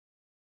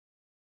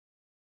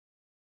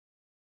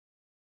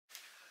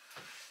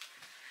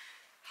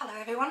Hello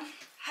everyone,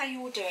 how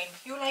you all doing?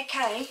 You all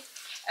okay?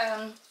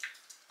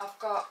 I've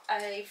got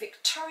a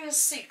Victoria's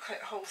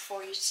Secret haul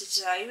for you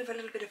today with a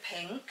little bit of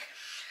pink.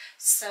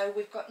 So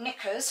we've got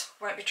Knickers,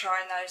 won't be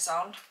trying those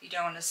on, you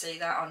don't want to see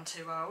that, I'm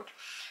too old.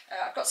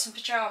 I've got some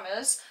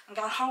pyjamas, I'm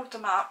going to hold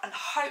them up and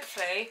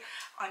hopefully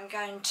I'm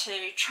going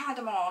to try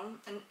them on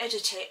and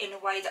edit it in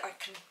a way that I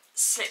can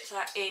slip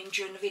that in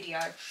during the video.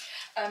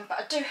 But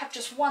I do have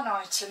just one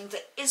item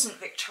that isn't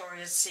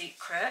Victoria's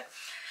Secret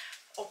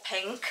or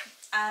pink,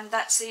 and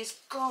that's these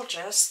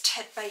gorgeous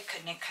Ted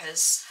Baker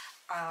knickers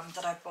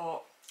that I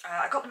bought.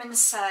 I got them in the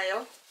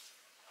sale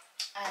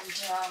and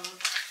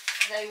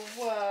they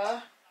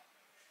were,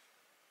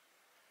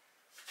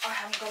 I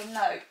haven't got a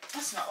note,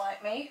 that's not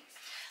like me.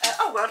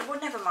 Oh well,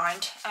 never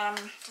mind.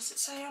 Does it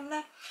say on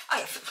there?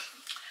 Oh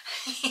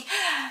yeah,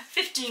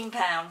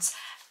 £15.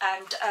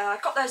 And I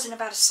got those in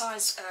about a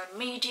size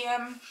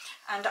medium,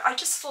 and I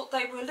just thought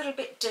they were a little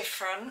bit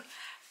different.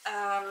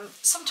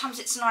 Sometimes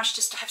it's nice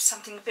just to have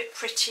something a bit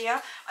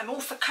prettier. I'm all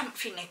for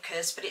comfy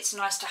knickers, but it's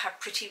nice to have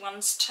pretty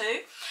ones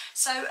too.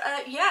 So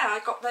yeah, I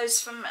got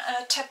those from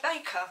Ted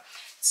Baker.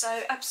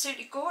 So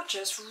absolutely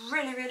gorgeous,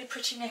 really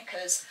pretty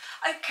knickers.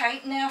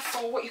 Okay, now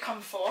for what you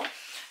come for,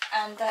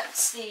 and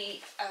that's the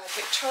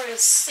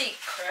Victoria's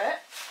Secret.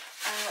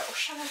 Or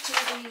shall I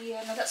do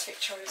the, no, that's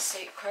Victoria's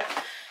Secret.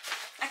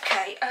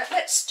 Okay,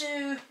 let's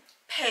do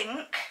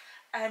pink,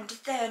 and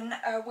then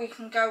we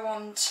can go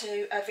on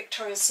to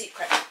Victoria's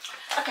Secret.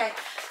 Okay,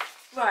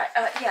 right,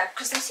 yeah,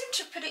 because they seem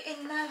to put it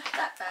in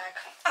that bag.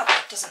 Oh,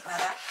 it doesn't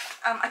matter.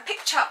 I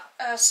picked up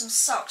some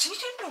socks, and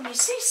you don't normally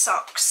see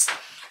socks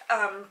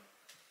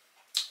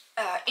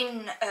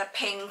in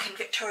pink and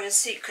Victoria's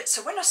Secret,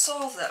 so when I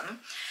saw them,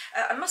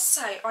 I must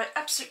say I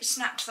absolutely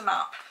snapped them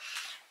up.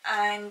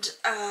 And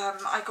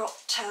I got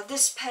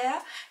this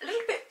pair, a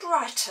little bit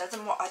brighter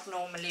than what I'd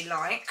normally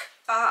like,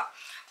 but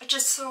I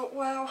just thought,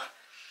 well,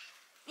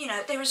 you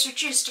know, they was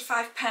reduced to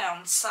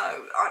 £5, so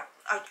I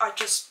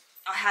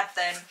had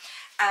them,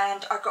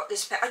 and I got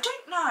this pair. I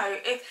don't know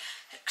if,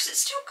 because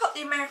it's still got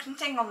the American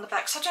thing on the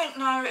back, so I don't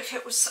know if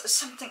it was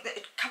something that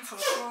had come from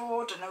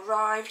abroad and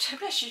arrived.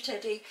 Bless you,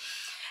 Teddy.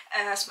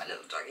 That's my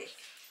little doggy.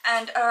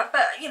 And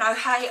but you know,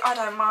 hey, I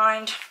don't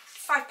mind.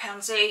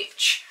 £5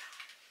 each.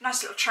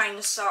 Nice little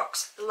trainer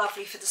socks,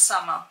 lovely for the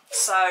summer.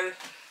 So,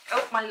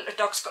 oh, my little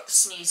dog's got the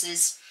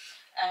sneezes,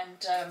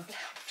 and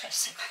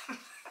bless him.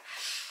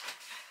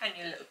 And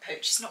your little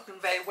pooch, he's not been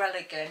very well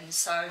again,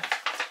 so,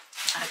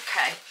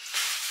 okay.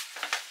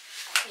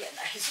 Yeah,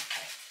 no, he's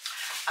okay.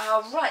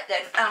 Right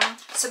then,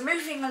 so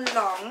moving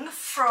along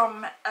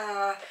from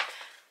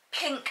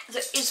pink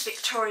that is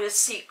Victoria's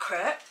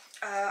Secret,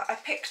 I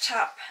picked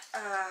up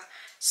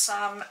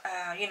some,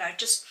 you know,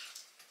 just,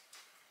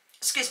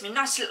 excuse me,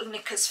 nice little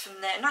knickers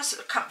from there, nice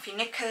little comfy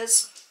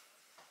knickers.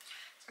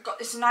 I got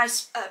this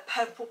nice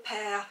purple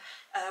pair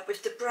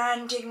with the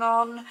branding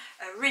on,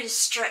 really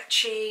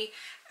stretchy.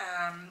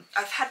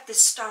 I've had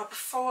this style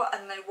before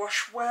and they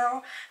wash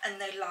well and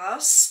they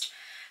last.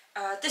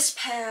 This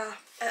pair,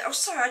 oh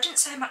sorry, I didn't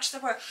say how much they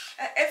were.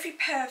 Every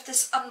pair of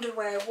this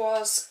underwear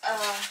was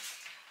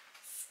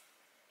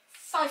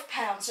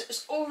 £5. It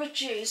was all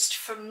reduced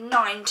from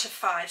 9 to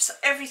 5, so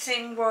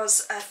everything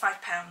was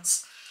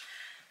 £5.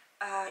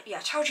 Yeah,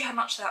 I told you how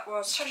much that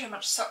was, told you how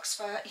much socks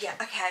were, yeah,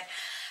 okay.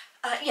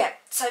 Yeah,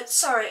 so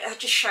sorry, I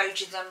just showed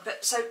you them,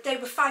 but so they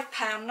were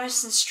 £5,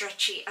 nice and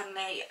stretchy, and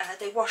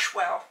they wash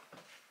well.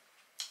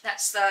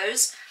 That's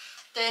those.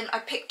 Then I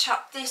picked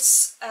up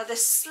this, they're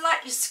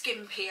slightly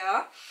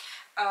skimpier,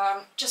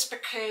 just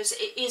because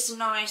it is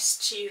nice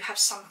to have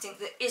something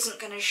that isn't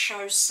going to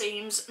show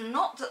seams.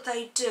 Not that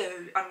they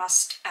do, I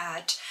must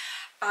add.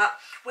 But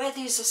where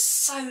these are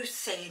so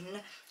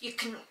thin, you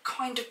can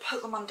kind of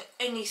put them under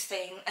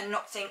anything and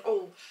not think,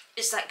 oh,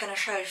 is that going to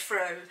show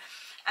through?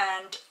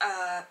 And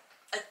I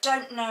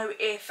don't know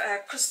if,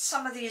 because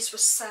some of these were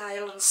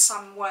sale and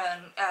some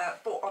weren't,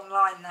 bought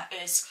online that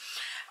is,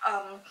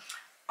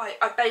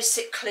 I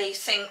basically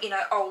think, you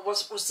know, oh,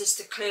 was this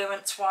the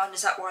clearance one?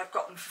 Is that why I've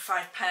got them for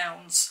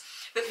 £5?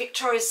 But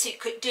Victoria's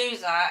Secret do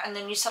that, and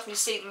then you suddenly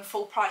see them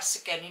full price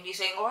again, and you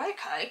think, oh,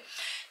 okay.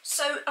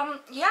 So,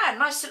 yeah,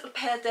 nice little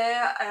pair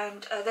there,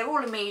 and they're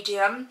all a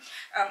medium.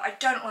 I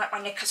don't like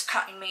my knickers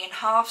cutting me in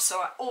half, so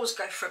I always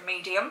go for a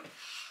medium.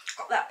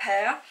 Got that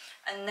pair,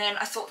 and then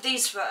I thought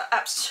these were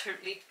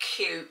absolutely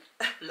cute.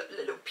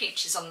 Little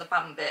peaches on the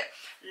bum bit.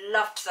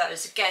 Loved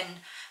those. Again,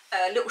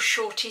 little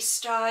shorty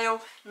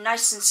style,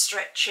 nice and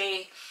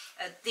stretchy.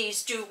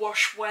 These do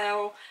wash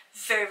well,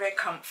 very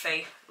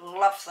comfy.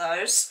 Love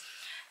those.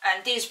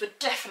 And these were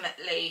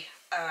definitely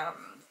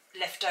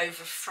left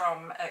over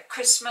from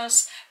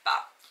Christmas,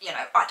 but you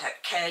know, I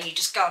don't care. You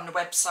just go on the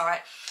website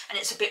and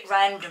it's a bit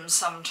random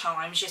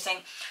sometimes. You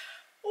think,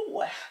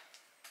 oh,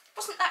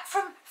 wasn't that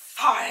from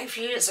 5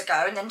 years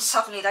ago? And then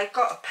suddenly they've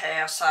got a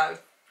pair, so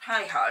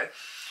hey ho.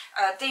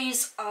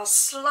 These are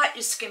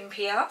slightly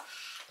skimpier,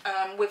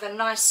 with a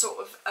nice sort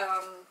of,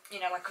 you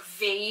know, like a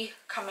V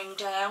coming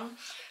down.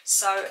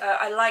 So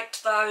I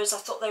liked those. I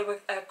thought they were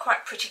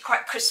quite pretty,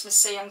 quite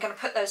Christmassy. I'm going to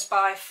put those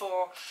by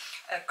for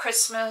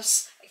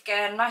Christmas.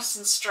 Again, nice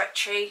and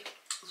stretchy.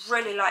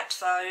 Really liked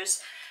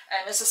those.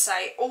 And as I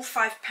say, all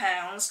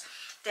 £5.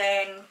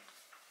 Then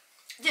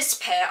this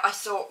pair I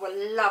thought were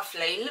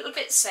lovely, a little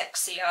bit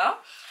sexier.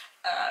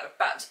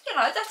 But you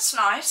know, that's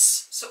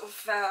nice, sort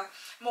of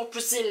more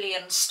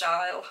Brazilian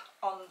style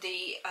on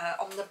the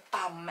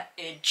bum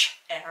edge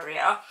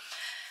area.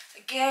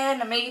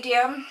 Again, a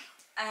medium,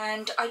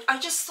 and I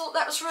just thought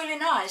that was really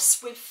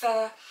nice with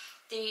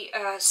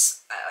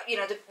you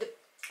know, the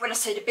when I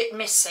say the bit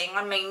missing,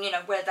 I mean, you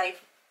know, where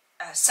they've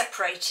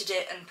separated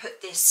it and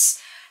put this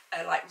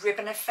like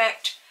ribbon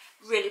effect.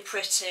 Really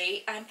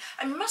pretty, and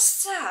I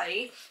must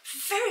say,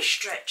 very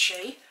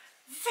stretchy.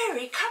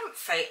 Very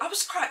comfy. I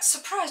was quite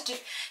surprised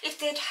if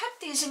they'd had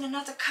these in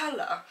another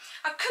colour.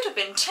 I could have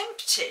been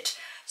tempted.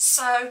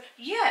 So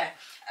yeah,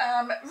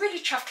 really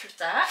chuffed with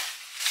that.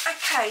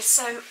 Okay,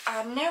 so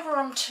now we're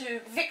on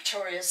to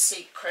Victoria's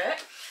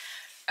Secret.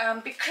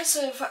 Because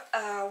of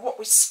what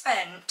we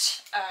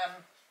spent,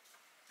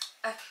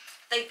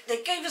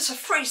 they gave us a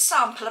free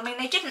sample. I mean,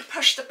 they didn't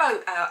push the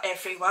boat out,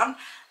 everyone.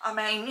 I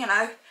mean, you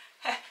know,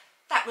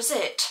 that was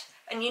it.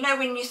 And you know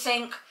when you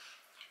think,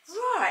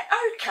 right,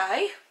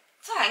 okay,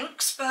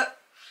 thanks, but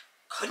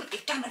couldn't be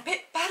done a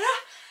bit better.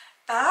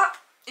 But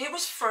it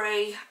was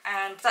free,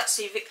 and that's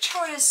the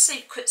Victoria's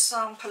Secret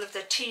sample of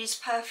the Tease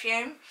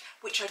perfume,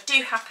 which I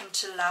do happen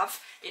to love.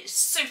 It is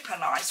super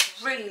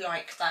nice, really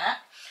like that.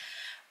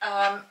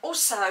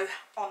 Also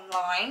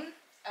online,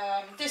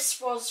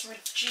 this was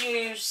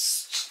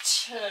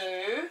reduced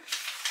to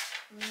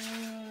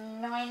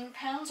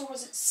 £9, or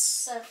was it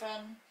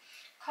 £7?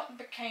 Cotton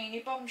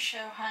Bikini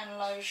Bombshell Hand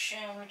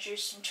Lotion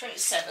reduced from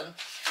 27.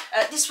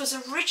 This was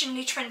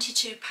originally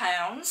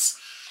 £22,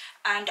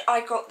 and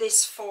I got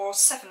this for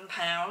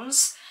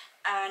 £7,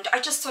 and I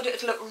just thought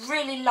it would look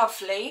really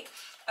lovely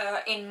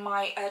in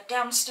my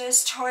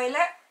downstairs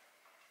toilet.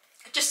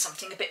 Just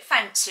something a bit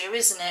fancier,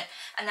 isn't it?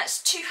 And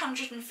that's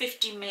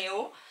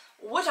 250ml.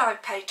 Would I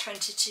pay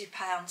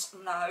 £22?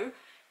 No.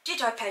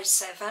 Did I pay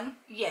 £7?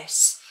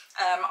 Yes.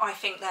 I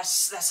think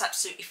that's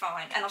absolutely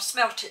fine, and I've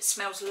smelt it. It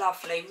smells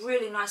lovely,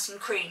 really nice and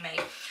creamy.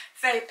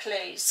 Very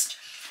pleased.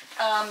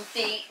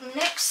 The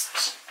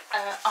next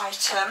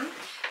item,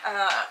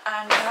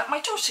 and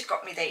my daughter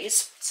got me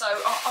these, so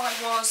I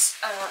was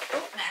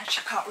oh,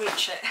 actually I can't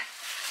reach it.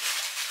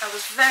 I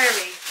was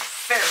very,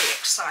 very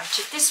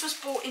excited. This was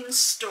bought in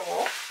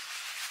store,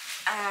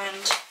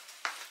 and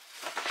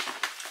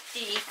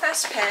the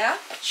first pair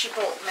she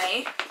bought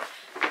me,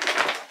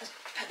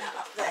 put that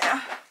up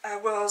there,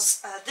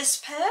 was this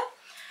pair,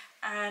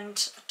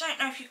 and I don't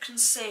know if you can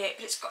see it,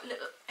 but it's got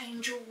little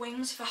angel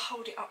wings. If I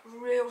hold it up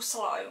real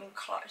slow and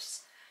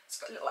close, it's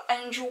got little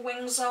angel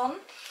wings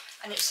on,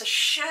 and it's a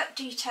shirt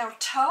detail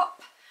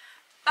top,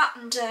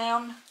 button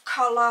down,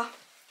 collar,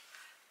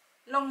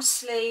 long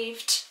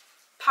sleeved,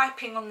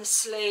 piping on the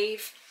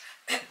sleeve.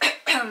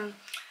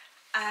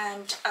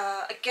 And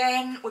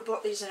again, we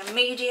bought these in a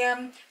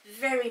medium,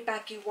 very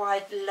baggy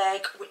wide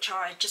leg, which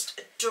I just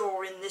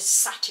adore in this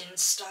satin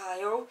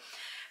style,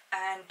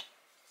 and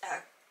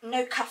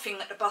no cuffing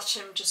at the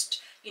bottom,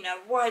 just, you know,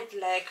 wide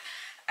leg.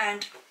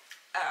 And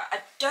I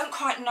don't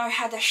quite know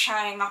how they're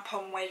showing up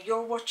on where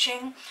you're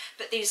watching,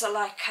 but these are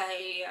like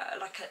a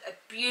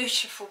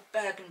beautiful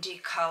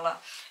burgundy colour,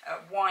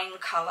 wine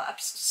colour, a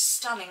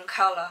stunning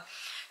colour,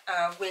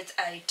 with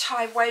a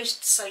tie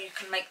waist, so you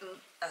can make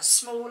them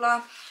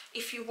smaller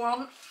if you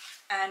want.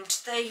 And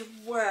they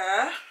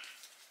were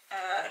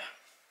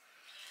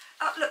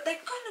oh look,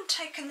 they've gone and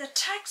taken the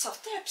tags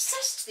off. They're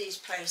obsessed, these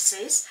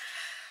places.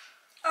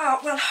 Oh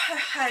well,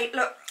 hey,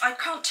 look, I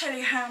can't tell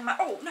you how much.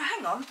 Oh no,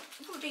 hang on,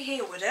 it wouldn't be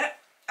here, would it?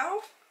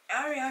 Oh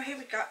yeah, here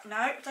we go.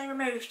 No, they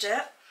removed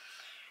it.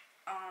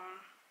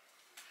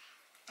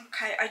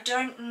 Okay, I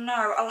don't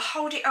know. I'll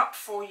hold it up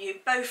for you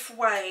both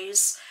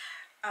ways,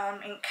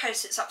 in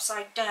case it's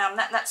upside down.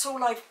 That's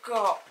all I've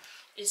got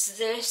is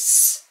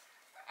this,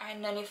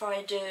 and then if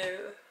I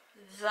do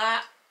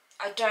that,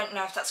 I don't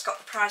know if that's got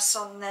the price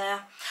on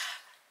there,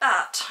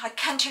 but I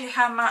can tell you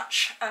how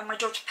much my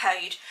daughter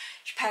paid.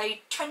 She paid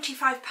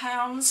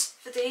 £25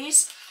 for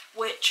these,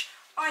 which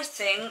I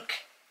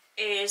think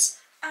is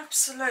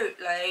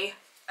absolutely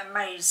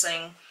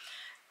amazing.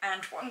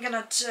 And what I'm going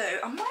to do,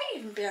 I might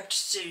even be able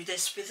to do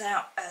this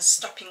without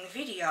stopping the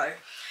video.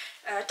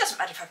 It doesn't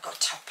matter if I've got a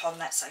top on,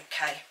 that's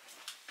okay.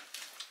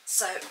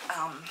 So,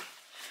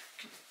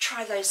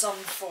 try those on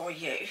for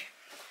you.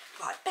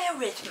 Right, bear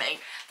with me.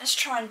 Let's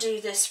try and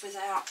do this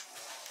without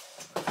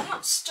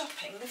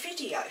stopping the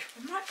video.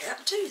 We might be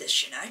able to do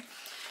this, you know.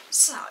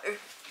 So,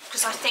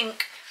 because I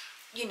think,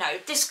 you know,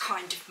 this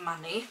kind of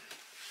money,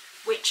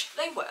 which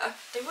they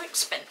were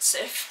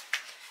expensive,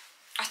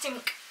 I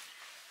think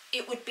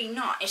it would be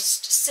nice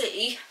to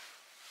see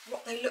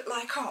what they look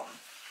like on.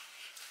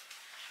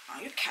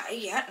 Okay,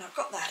 yeah, and I've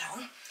got that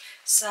on.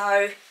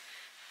 So,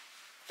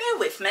 bear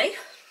with me.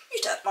 You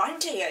don't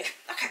mind, do you?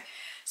 Okay,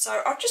 So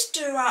I'll just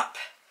do up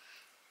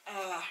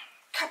a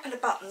couple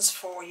of buttons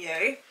for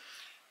you,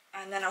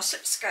 and then I'll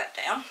slip the skirt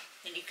down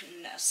and you can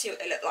see what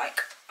they look like.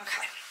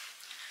 Okay,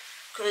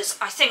 because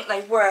I think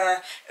they were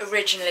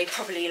originally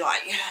probably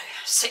like, you know,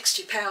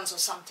 £60 or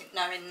something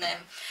now in them.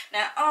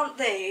 Now, aren't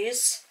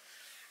these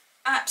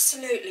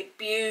absolutely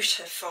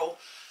beautiful?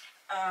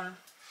 I'll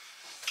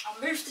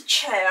move the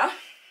chair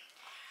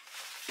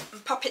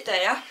and pop it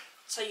there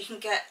so you can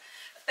get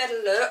a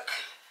better look.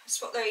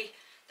 That's what they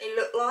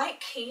look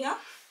like here.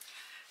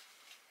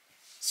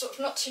 Sort of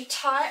not too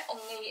tight on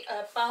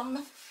the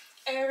bum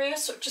area,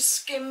 so it just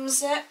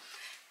skims it.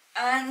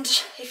 And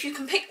if you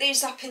can pick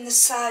these up in the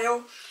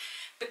sale,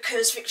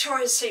 because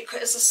Victoria's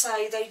Secret, as I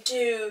say, they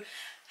do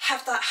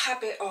have that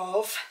habit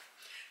of,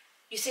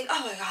 you think,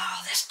 oh my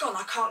God, that's gone,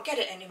 I can't get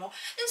it anymore.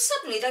 Then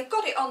suddenly they've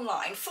got it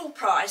online, full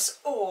price,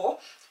 or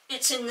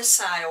it's in the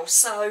sale.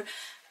 So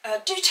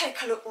do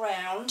take a look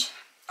round.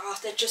 Oh,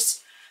 they're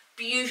just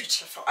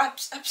beautiful,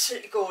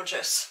 absolutely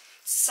gorgeous.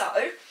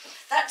 So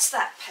that's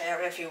that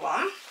pair,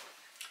 everyone.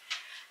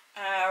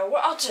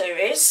 What I'll do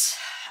is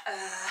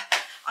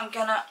I'm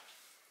gonna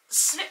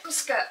slip my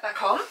skirt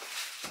back on,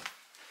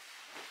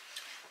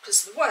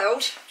 because the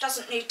world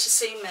doesn't need to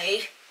see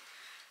me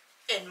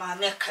in my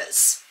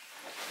knickers.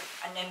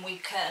 And then we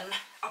can,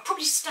 I'll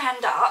probably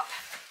stand up.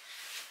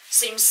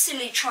 Seems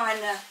silly trying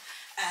to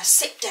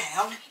sit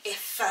down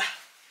if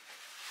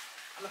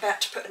I'm about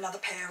to put another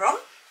pair on.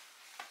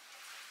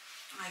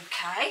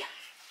 Okay.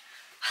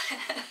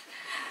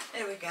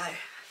 There we go.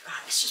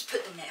 Right, let's just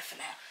put them there for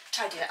now.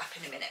 Tidy that up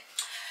in a minute.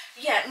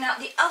 Yeah, now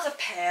the other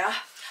pair,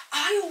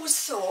 I always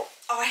thought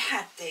I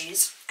had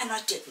these and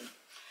I didn't.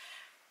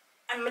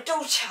 And my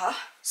daughter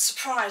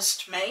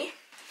surprised me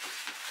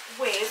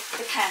with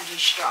the candy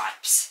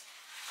stripes.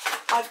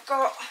 I've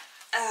got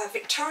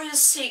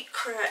Victoria's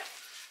Secret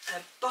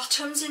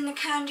bottoms in the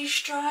candy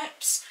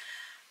stripes,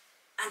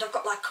 and I've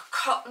got like a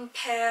cotton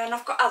pair, and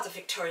I've got other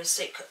Victoria's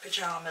Secret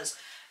pyjamas,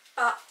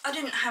 but I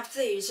didn't have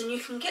these. And you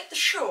can get the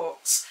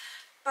shorts,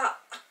 but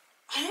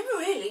I never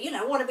really, you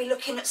know, want to be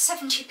looking at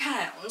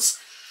 £70,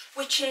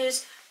 which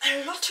is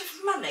a lot of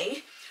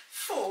money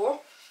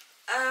for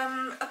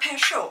a pair of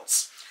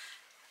shorts.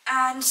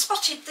 And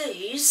spotted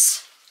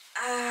these,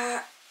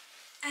 and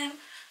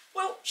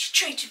well, she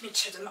treated me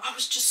to them. I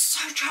was just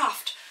so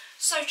chuffed,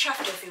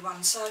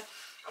 everyone. So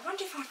I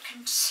wonder if I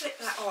can slip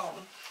that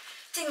on.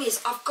 Thing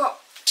is, I've got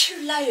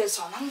 2 layers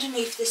on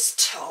underneath this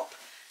top.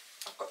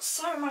 I've got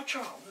so much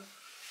on.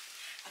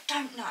 I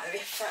don't know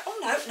if, oh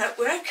no,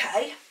 we're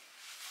okay.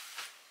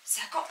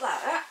 So I've got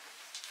that,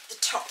 the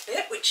top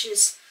bit, which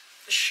is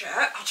the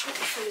shirt. I'll talk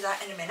you through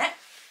that in a minute.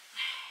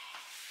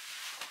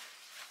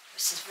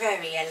 This is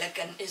very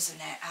elegant, isn't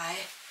it, eh?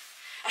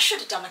 I should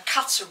have done a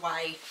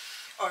cutaway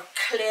or a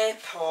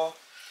clip or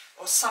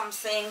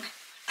something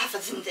other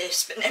than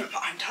this, but never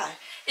mind, eh?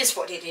 It's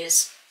what it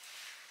is.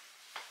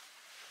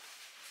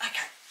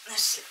 Okay,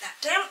 let's slip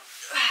that down.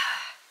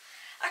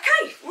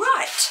 Okay,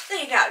 right,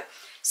 there you go.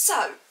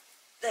 So,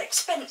 they're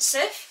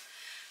expensive,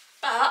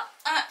 but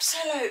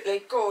absolutely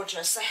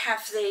gorgeous. They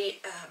have the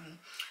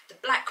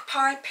black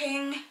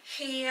piping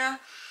here,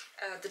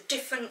 the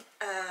different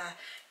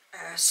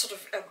sort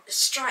of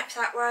stripe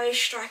that way,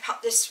 stripe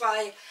up this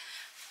way.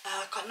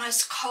 Got a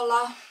nice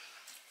collar,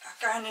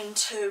 going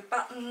into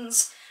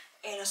buttons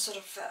in a sort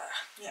of,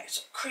 you know,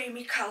 sort of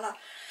creamy colour.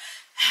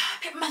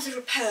 A bit mother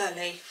of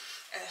pearly.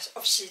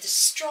 Obviously the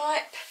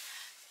stripe.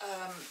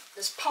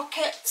 There's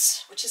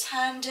pockets, which is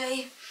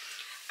handy.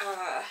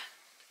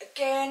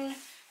 Again,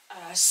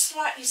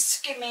 slightly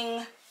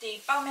skimming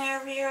the bum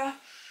area.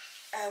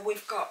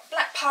 We've got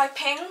black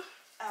piping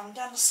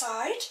down the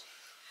side,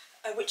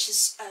 which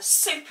is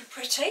super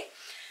pretty.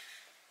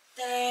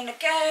 Then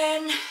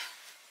again,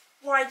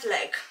 wide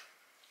leg.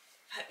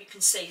 Hope you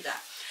can see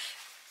that.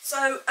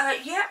 So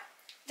yeah,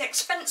 they're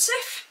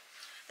expensive.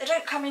 They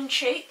don't come in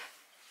cheap.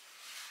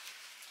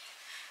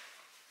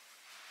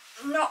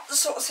 Not the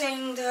sort of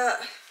thing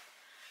that,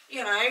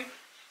 you know,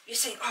 you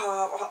think,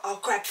 oh, I'll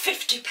grab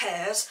 50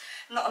 pairs.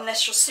 Not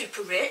unless you're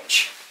super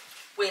rich.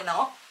 We're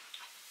not.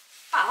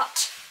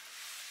 But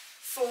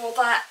for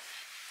that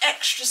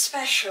extra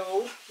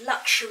special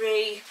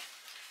luxury,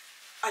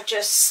 I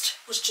just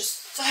was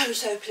just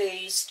so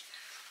pleased.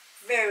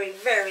 Very,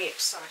 very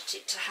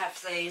excited to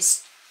have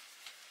these.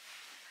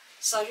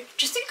 So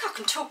do you think I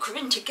can talk her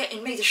into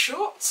getting me the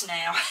shorts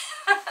now?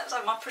 So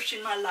am I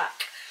pushing my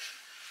luck?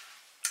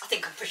 I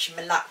think I'm pushing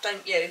my luck,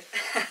 don't you?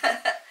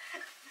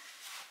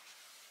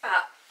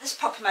 But let's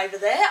pop them over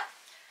there.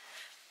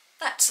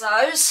 That's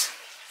those.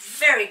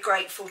 Very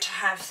grateful to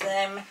have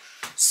them.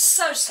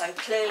 So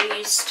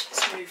pleased.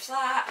 Let's move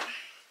that.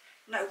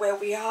 Know where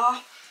we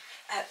are.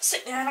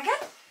 Sit down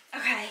again.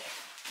 Okay.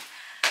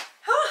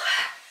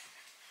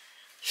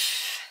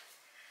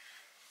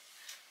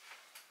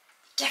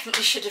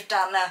 Definitely should have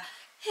done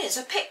here's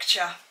a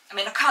picture. I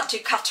mean, I can't do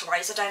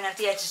cutaways, I don't have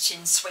the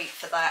editing suite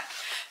for that.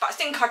 But I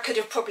think I could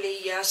have probably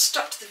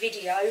stopped the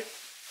video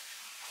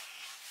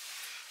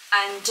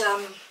and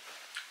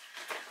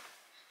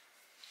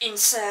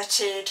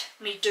inserted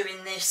me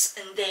doing this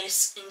and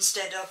this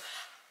instead of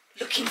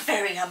looking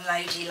very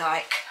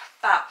unladylike.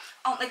 But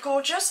aren't they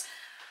gorgeous?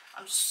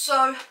 I'm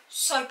so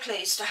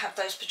pleased to have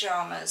those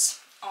pyjamas.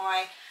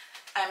 I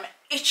am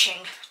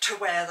itching to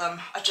wear them.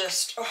 I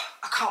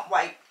can't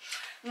wait.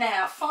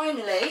 Now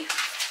finally,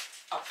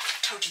 oh,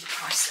 I told you the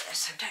price there,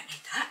 so don't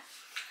need that.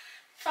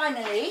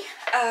 Finally,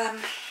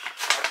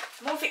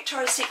 more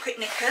Victoria's Secret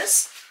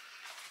knickers,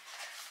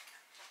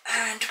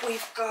 and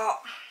we've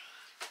got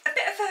a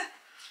bit of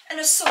an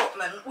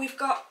assortment. We've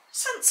got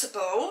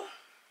sensible,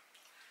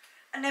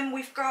 and then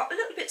we've got a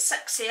little bit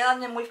sexier,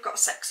 and then we've got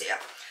sexier.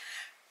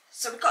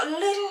 So we've got a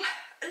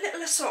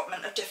little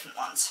assortment of different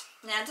ones.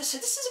 Now this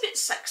is a bit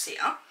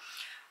sexier.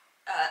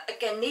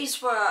 Again,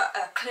 these were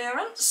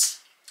clearance,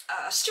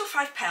 still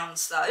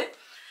 £5 though,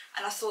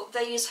 and I thought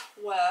these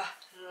were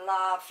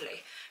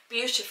lovely.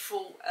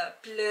 Beautiful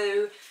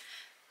blue,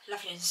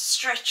 lovely and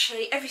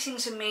stretchy.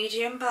 Everything's a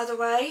medium, by the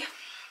way.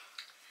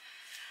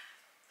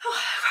 Oh,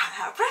 I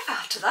ran out of breath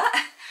after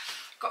that.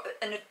 Got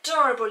an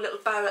adorable little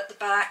bow at the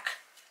back.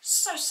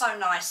 So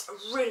nice.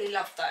 I really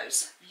love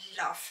those.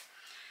 Love.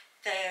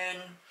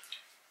 Then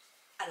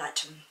I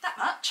liked them that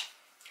much.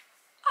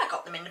 I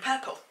got them in the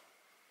purple.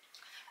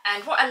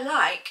 And what I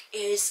like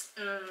is,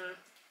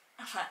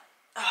 I thought,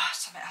 oh,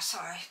 something else,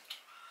 sorry.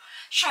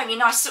 Showing you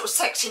nice little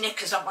sexy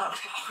knickers. I'm like,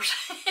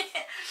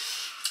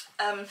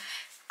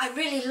 I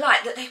really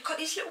like that they've got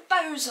these little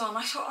bows on.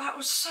 I thought that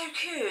was so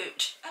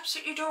cute.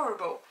 Absolutely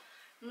adorable.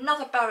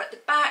 Another bow at the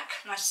back,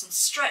 nice and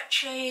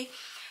stretchy.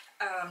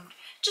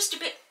 Just a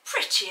bit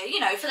prettier, you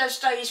know, for those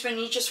days when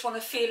you just want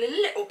to feel a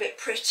little bit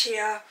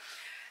prettier,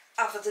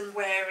 other than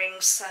wearing,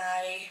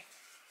 say,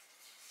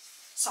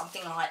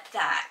 something like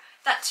that.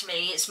 That to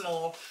me is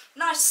more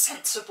nice,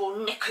 sensible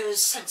knickers,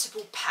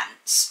 sensible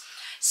pants.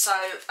 So,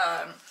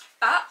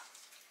 but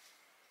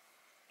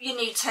you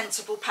need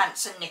sensible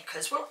pants and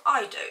knickers. Well,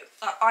 I do.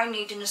 I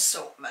need an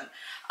assortment.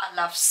 I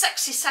love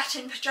sexy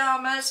satin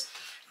pyjamas,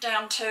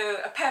 down to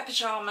a pair of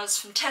pyjamas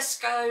from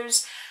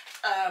Tesco's,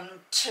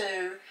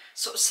 to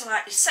sort of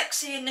slightly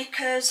sexier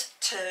knickers,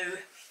 to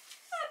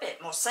a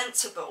bit more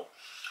sensible.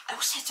 I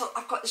also thought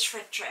I've got this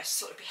red dress,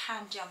 so it'd be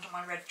handy under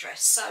my red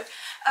dress. So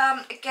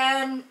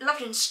again,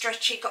 lovely and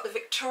stretchy. Got the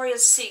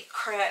Victoria's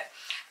Secret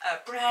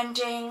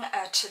branding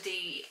to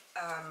the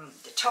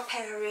top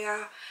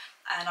area,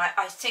 and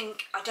I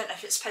think, I don't know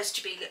if it's supposed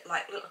to be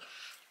like little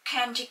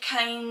candy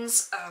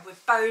canes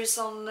with bows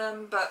on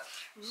them, but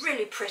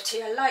really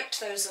pretty. I liked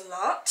those a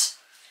lot.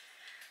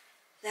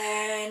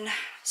 Then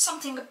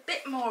something a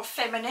bit more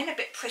feminine, a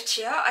bit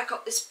prettier. I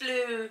got this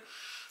blue,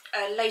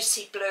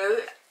 lacy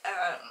blue.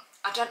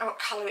 I don't know what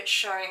colour it's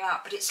showing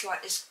up, but it's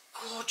like this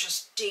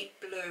gorgeous deep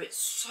blue. It's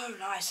so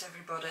nice,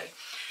 everybody.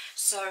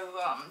 So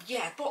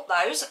yeah, bought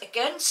those.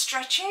 Again,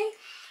 stretchy,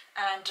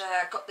 and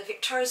got the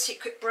Victoria's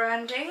Secret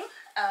branding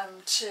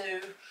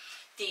to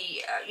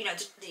the you know,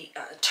 the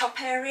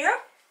top area.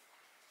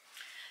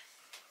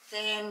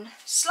 Then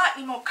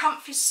slightly more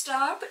comfy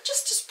style, but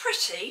just as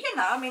pretty, you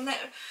know. I mean,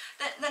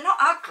 they're not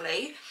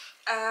ugly.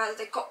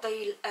 They've got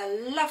the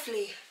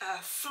lovely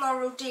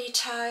floral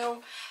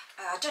detail.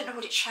 I don't know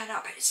what it's showing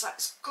up, but it's like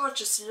this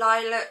gorgeous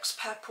lilacs,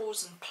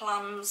 purples and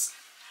plums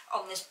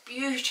on this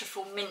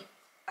beautiful mint,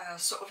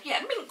 sort of, yeah,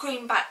 mint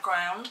green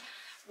background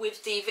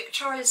with the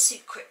Victoria's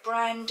Secret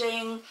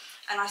branding,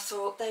 and I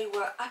thought they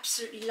were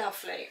absolutely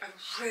lovely.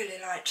 I really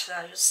liked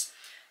those.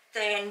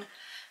 Then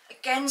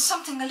again,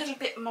 something a little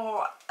bit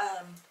more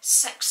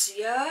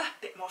sexier, a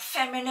bit more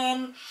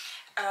feminine.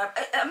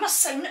 I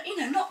must say, you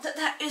know, not that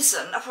that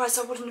isn't, otherwise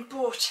I wouldn't have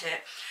bought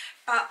it,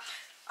 but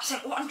I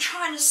think what I'm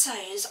trying to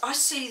say is I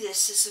see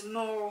this as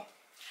a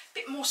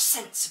bit more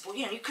sensible.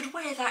 You know, you could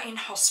wear that in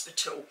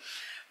hospital,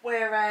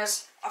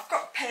 whereas I've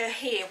got a pair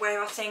here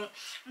where I think,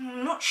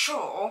 I'm not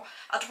sure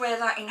I'd wear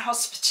that in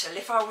hospital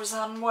if I was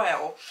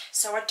unwell.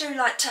 So I do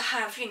like to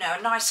have, you know,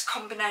 a nice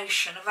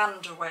combination of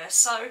underwear.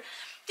 So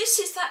this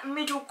is that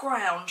middle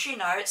ground, you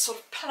know, it's sort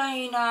of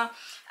plainer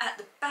at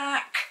the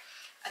back,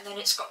 and then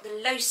it's got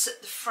the lace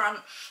at the front,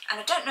 and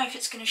I don't know if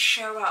it's going to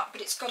show up,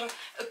 but it's got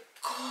a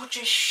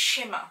gorgeous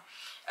shimmer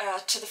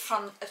to the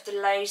front of the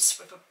lace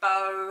with a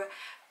bow,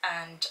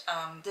 and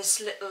this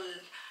little,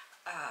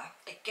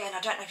 again,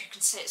 I don't know if you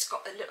can see, it's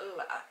got a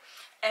little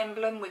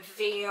emblem with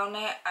V on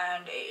it,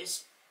 and it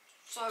is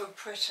so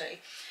pretty.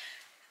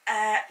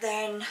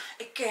 Then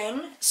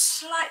again,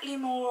 slightly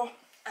more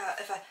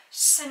of a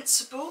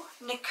sensible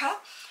knicker,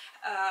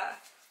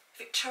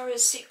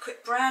 Victoria's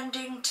Secret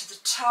branding to the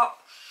top.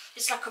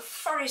 It's like a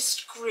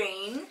forest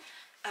green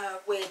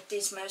with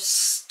these most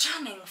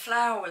stunning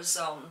flowers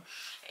on.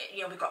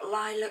 You know, we've got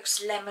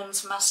lilacs,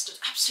 lemons, mustard,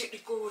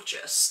 absolutely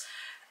gorgeous,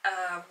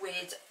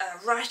 with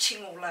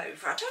writing all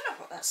over. I don't know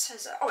what that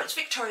says. Oh, it's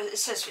Victoria. It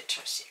says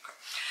Victoria's Secret.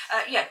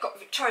 Yeah, got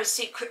Victoria's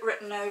Secret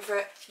written over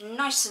it.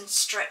 Nice and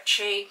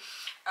stretchy.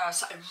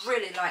 So I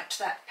really liked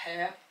that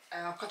pair.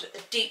 I've got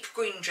a deep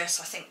green dress.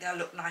 I think they'll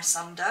look nice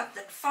under.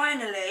 Then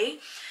finally,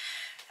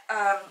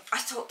 I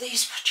thought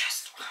these were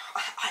just,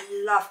 I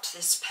loved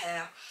this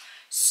pair.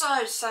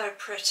 So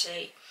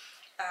pretty.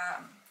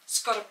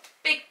 It's got a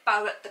big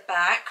bow at the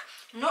back.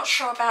 I'm not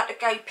sure about a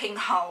gaping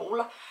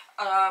hole,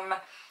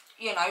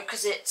 you know,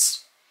 because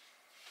it's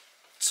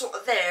sort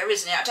of there,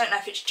 isn't it? I don't know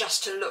if it's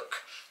just to look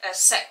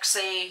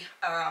sexy.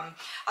 I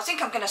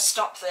think I'm going to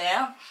stop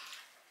there,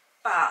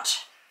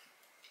 but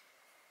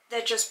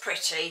they're just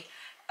pretty.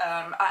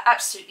 I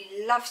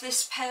absolutely love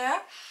this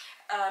pair.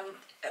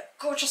 A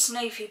gorgeous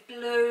navy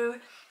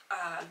blue,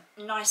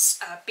 nice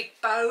big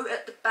bow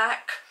at the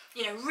back.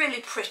 You know,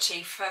 really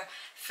pretty for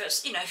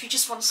you know, if you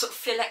just want to sort of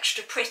feel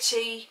extra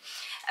pretty.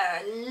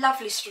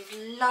 Lovely sort of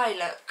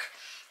lilac,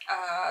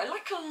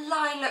 like a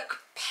lilac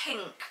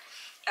pink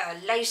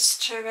lace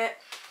to it.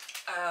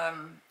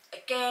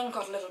 Again,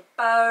 got a little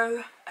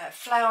bow,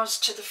 flowers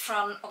to the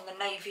front on the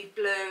navy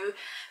blue.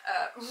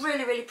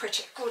 Really, really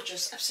pretty,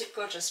 gorgeous, absolutely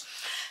gorgeous.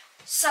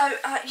 So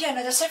yeah,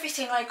 no, that's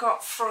everything I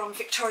got from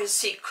Victoria's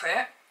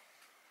Secret.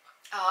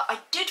 I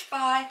did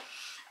buy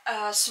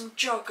some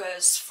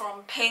joggers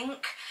from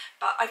Pink,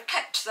 but I've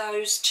kept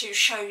those to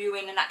show you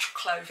in an actual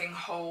clothing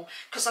haul,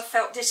 because I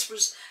felt this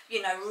was, you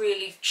know,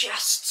 really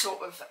just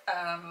sort of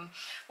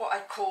what I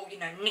call, you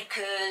know,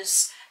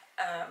 knickers,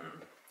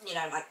 you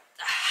know, like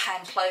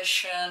hand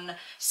lotion,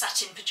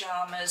 satin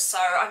pyjamas. So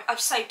I've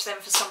saved them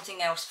for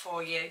something else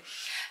for you.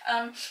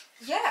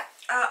 Yeah,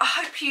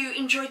 I hope you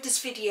enjoyed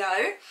this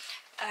video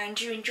and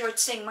you enjoyed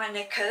seeing my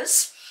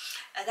knickers.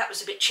 That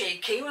was a bit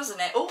cheeky,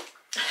 wasn't it? Oh.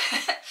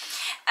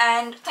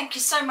 And thank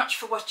you so much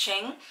for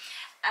watching,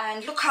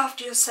 and look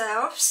after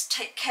yourselves,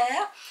 take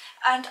care,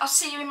 and I'll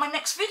see you in my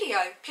next video.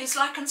 Please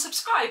like and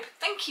subscribe.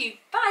 Thank you,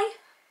 bye.